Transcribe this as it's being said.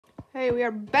Hey, we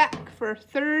are back for our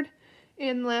third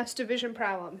and last division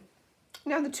problem.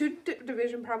 Now, the two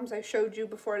division problems I showed you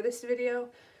before this video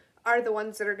are the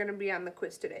ones that are going to be on the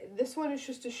quiz today. This one is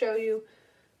just to show you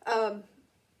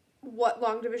what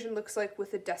long division looks like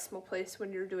with a decimal place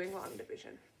when you're doing long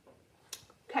division.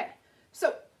 Okay,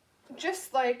 so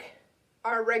just like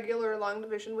our regular long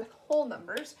division with whole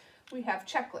numbers, we have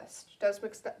checklist. Does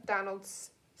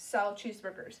McDonald's sell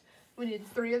cheeseburgers? We need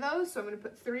 3 of those, so I'm going to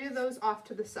put 3 of those off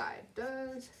to the side.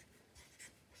 Does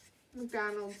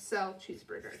McDonald's sell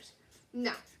cheeseburgers?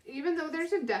 Now, even though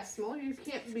there's a decimal, you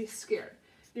can't be scared.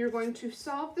 You're going to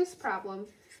solve this problem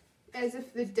as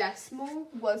if the decimal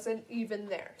wasn't even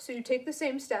there. So you take the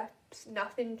same steps,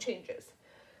 nothing changes.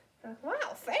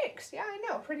 Wow, thanks. Yeah, I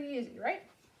know, pretty easy, right?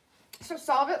 So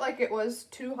solve it like it was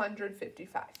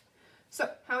 255. So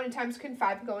how many times can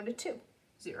 5 go into 2?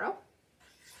 0.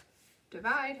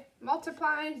 Divide,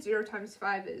 multiply, 0 times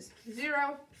 5 is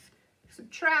 0.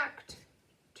 Subtract,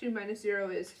 2 minus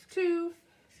 0 is 2.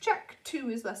 Check, 2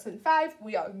 is less than 5.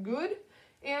 We are good.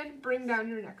 And bring down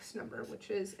your next number, which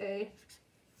is a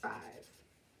 5.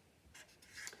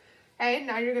 Okay,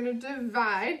 now you're going to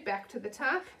divide back to the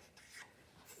top.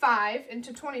 5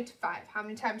 into 25. How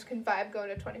many times can 5 go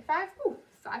into 25? Ooh,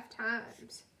 5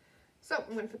 times. So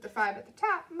I'm going to put the 5 at the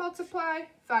top, multiply.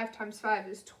 5 times 5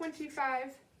 is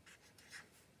 25.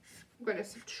 I'm going to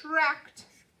subtract.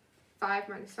 5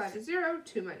 minus 5 is 0.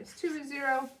 2 minus 2 is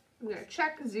 0. I'm going to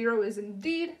check. 0 is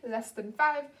indeed less than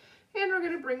 5. And we're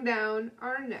going to bring down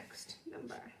our next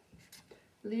number.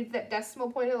 Leave that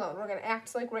decimal point alone. We're going to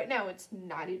act like right now it's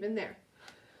not even there.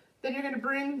 Then you're going to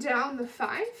bring down the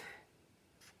 5.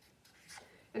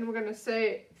 And we're going to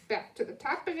say back to the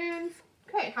top again.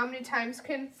 Okay, how many times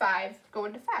can 5 go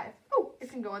into 5? Oh, it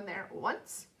can go in there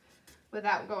once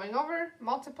without going over.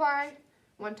 Multiply.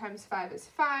 1 times 5 is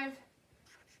 5.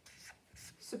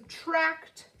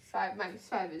 Subtract. 5 minus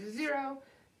 5 is 0.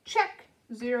 Check.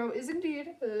 0 is indeed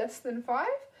less than 5.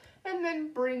 And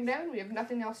then bring down. We have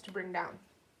nothing else to bring down.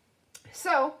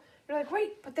 So, you're like,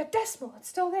 wait, but that decimal, it's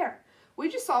still there. We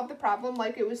just solved the problem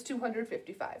like it was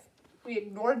 255. We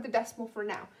ignored the decimal for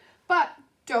now. But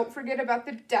don't forget about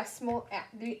the decimal at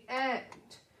the end.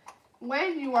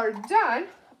 When you are done,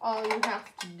 all you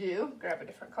have to do, grab a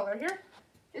different color here,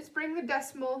 is bring the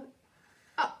decimal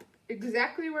up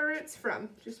exactly where it's from.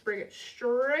 Just bring it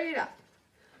straight up.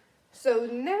 So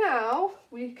now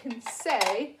we can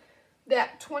say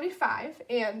that 25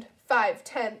 and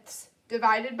 5/10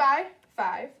 divided by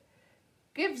 5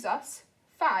 gives us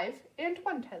 5 and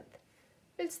 1/10.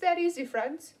 It's that easy,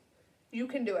 friends. You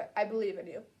can do it. I believe in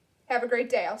you. Have a great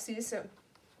day. I'll see you soon.